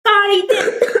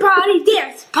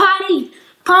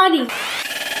Potty.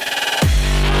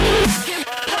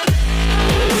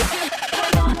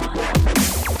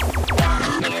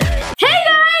 Hey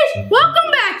guys,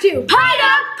 welcome back to Pie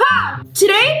Dog Pop.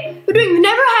 Today we're doing the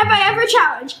Never Have I Ever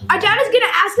challenge. Our dad is gonna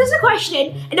ask us a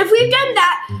question, and if we've done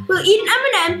that, we'll eat an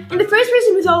M&M, and the first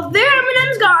person with all their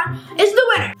M&Ms gone is the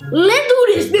winner. Let's do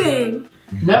this thing.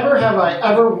 Never have I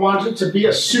ever wanted to be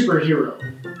a superhero.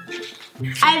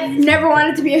 I've never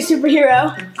wanted to be a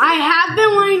superhero. I have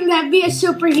been wanting to be a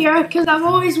superhero because I've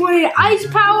always wanted ice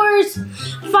powers,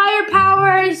 fire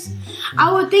powers.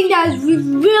 I would think that is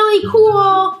really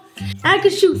cool. I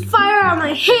could shoot fire on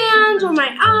my hands or my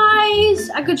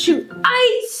eyes. I could shoot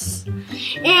ice.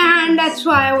 And that's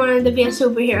why I wanted to be a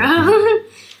superhero.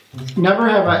 Never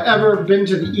have I ever been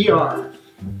to the ER.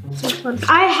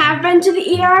 I have been to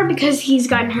the ER because he's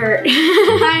gotten hurt.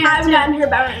 I've gotten hurt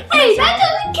by it. Hey, that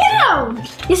doesn't count.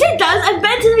 Yes, it does. I've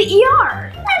been to the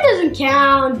ER. That doesn't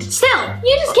count. Still,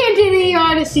 you just came to the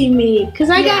ER to see me because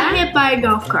I got hit by a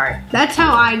golf cart. That's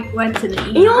how I went to the ER.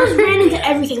 You always ran into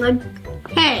everything. Like,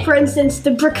 hey, for instance,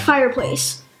 the brick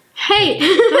fireplace. Hey,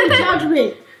 don't touch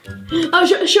me. Oh,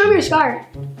 show me your scar.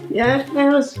 Yeah, I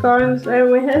have a scar on the side of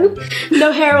my head.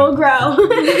 No hair will grow.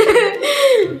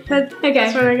 Okay. That's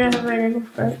what I got to my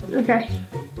golf cart. Okay.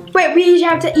 Wait, we each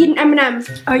have to eat an M&M.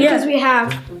 Oh, yeah. Because we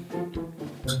have.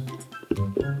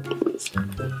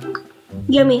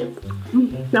 Yummy.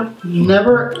 No.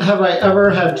 Never have I ever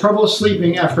had trouble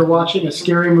sleeping after watching a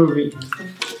scary movie.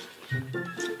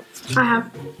 I have.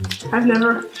 I've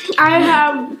never.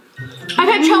 I've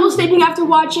had trouble sleeping after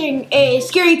watching a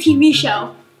scary TV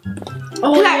show.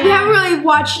 Oh, yeah. We haven't really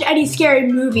watched any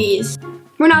scary movies.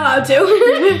 We're not allowed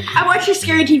to. I watched a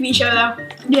scary TV show though.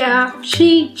 Yeah,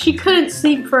 she couldn't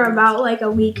sleep for about like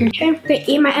a week or two. I'm gonna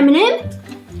eat my M&M.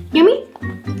 Yummy.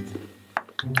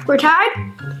 We're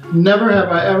tied. Never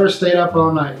have I ever stayed up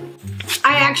all night.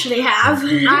 I actually have.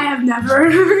 I have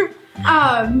never.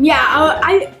 Yeah,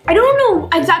 I don't know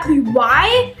exactly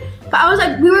why, but I was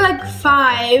like, we were like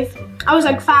 5. I was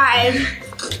like 5,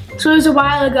 so it was a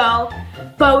while ago.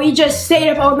 But we just stayed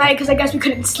up all night because I guess we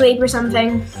couldn't sleep or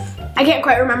something. I can't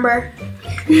quite remember.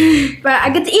 But I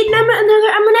get to eat another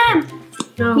M&M.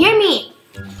 No. Yummy.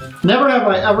 Never have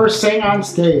I ever sang on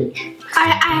stage. I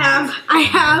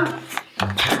have.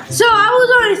 So I was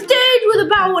on a stage with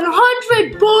about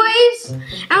 100 boys,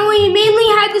 and we mainly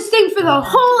had to sing for the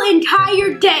whole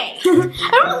entire day.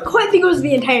 I don't quite think it was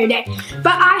the entire day,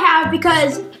 but I have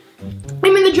because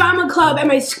I'm in the drama club at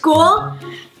my school,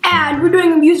 and we're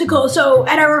doing a musical, so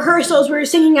at our rehearsals, we were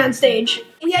singing on stage.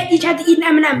 We each had to eat an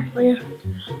M&M. Oh, yeah.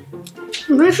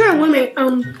 I'm pretty sure I'm winning.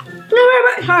 No,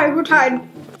 sorry, we're tied.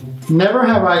 Never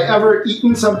have I ever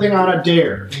eaten something on a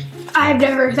dare. I've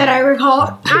never, that I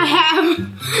recall. I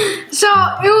have. So,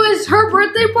 it was her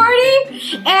birthday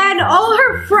party, and all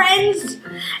her friends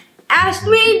asked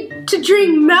me to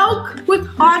drink milk with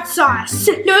hot sauce.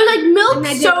 It was like milk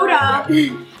soda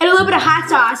and a little bit of hot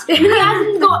sauce. And we asked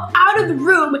them to go out of the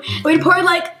room. We poured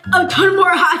like a ton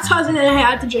more hot sauce and then I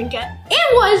had to drink it.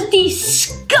 It was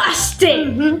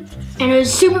disgusting. And it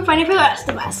was super funny for the rest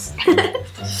of us.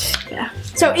 Yeah.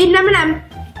 So eat an M&M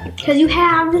because you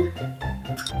have.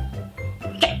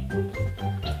 Okay.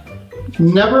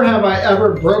 Never have I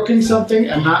ever broken something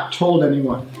and not told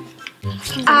anyone.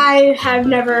 I have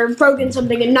never broken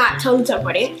something and not told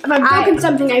somebody. If I've broken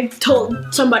something, I've told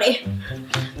somebody.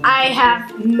 I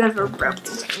have never broken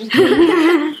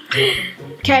something.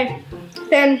 Okay,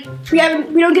 then we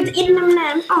don't get to eat an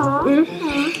M&M.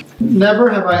 Aww. Never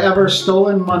have I ever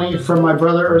stolen money from my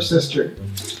brother or sister.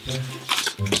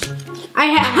 I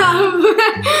have.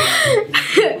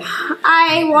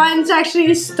 I once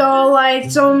actually stole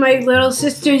some of my little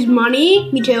sister's money.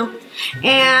 Me too.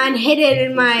 And hid it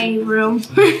in my room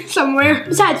somewhere.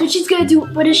 Besides,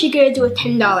 what is she gonna do with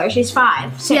 $10? She's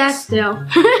 5, 6. Yeah, still.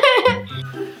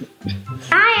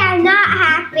 I am not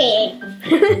happy.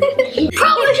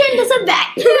 Probably shouldn't have said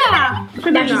that.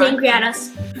 Yeah. Now she's angry at us.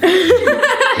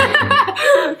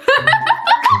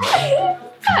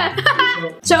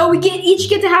 So we each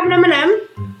get to have an M&M.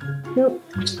 Nope.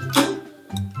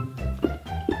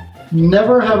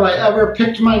 Never have I ever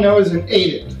picked my nose and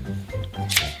ate it.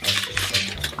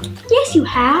 Yes, you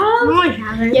have. No, I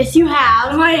haven't. Yes, you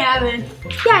have. No, I haven't.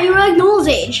 Yeah, you were like Noel's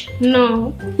age.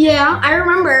 No. Yeah, I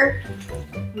remember.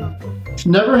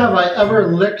 Never have I ever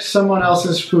licked someone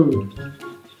else's food.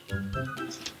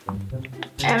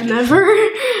 I've never.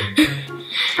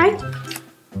 I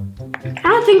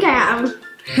don't think I have.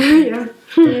 Yeah.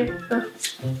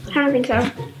 I don't think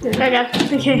so.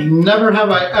 Okay. Never have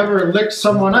I ever licked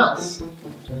someone else.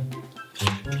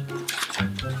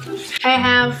 I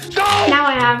have. Now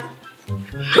I have.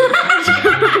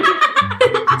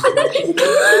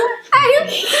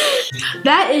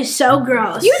 That is so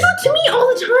gross. You do it to me all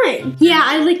the time. Yeah,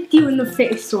 I licked you in the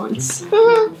face once.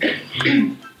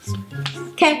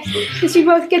 Okay, so we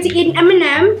both get to eat an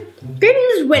M&M. Graydon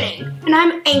is winning, and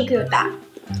I'm angry with that.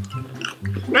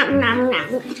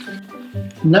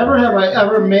 Never have I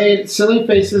ever made silly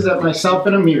faces at myself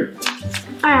in a mirror.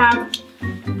 I have.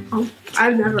 Oh,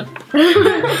 I've never.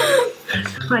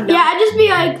 Yeah, I just be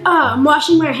like, I'm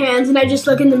washing my hands, and I just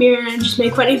look in the mirror and I just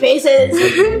make funny faces.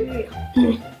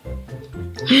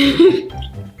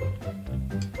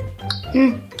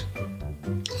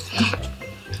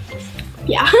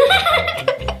 Yeah.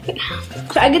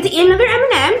 So I get to eat another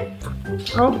M&M.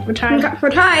 Oh, we're tied.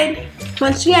 We're tied.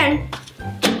 Once again.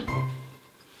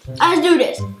 Let's do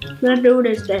this. Let's do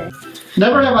this then.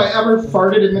 Never have I ever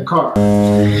farted in the car.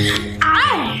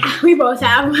 We both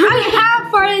have. I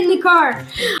have farted in the car.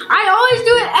 I always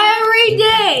do it every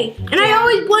day. And I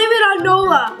always blame it on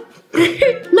Nola. No,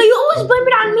 you always blame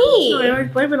it on me. No, I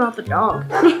always blame it on the dog.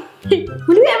 When do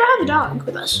we ever have a dog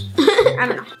with us? I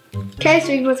don't know. Okay, so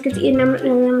we both get to eat an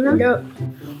M&M. Yep.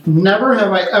 Never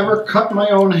have I ever cut my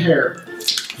own hair.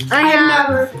 I have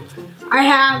never. I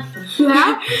have. You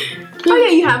have? Oh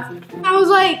yeah, you have. I was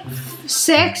like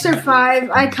 6 or 5.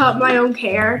 I cut my own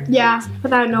hair. Yeah,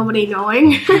 without nobody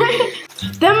knowing.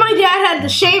 Then my dad had to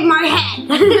shave my head.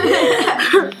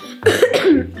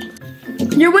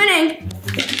 You're winning.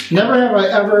 Never have I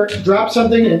ever dropped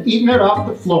something and eaten it off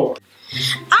the floor.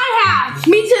 I have.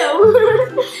 Me too.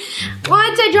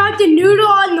 Once I dropped a noodle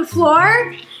on the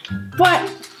floor, but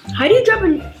how do you drop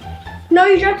a? No,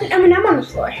 you dropped an M&M on the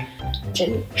floor.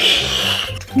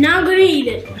 Now I'm gonna eat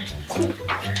it.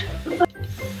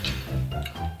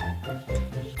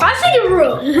 5-second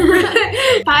rule.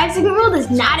 5-second rule does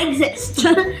not exist.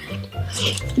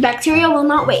 Bacteria will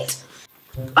not wait.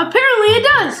 Apparently it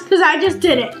does, because I just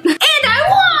did it. And I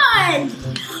won!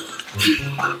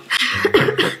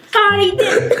 Potty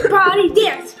dance, potty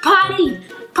dance,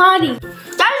 potty.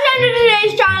 That's the end of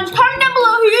today's challenge. Comment down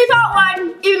below who you thought won,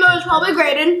 even though it's probably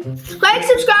Graydon. Like,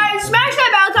 subscribe, smash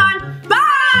that bell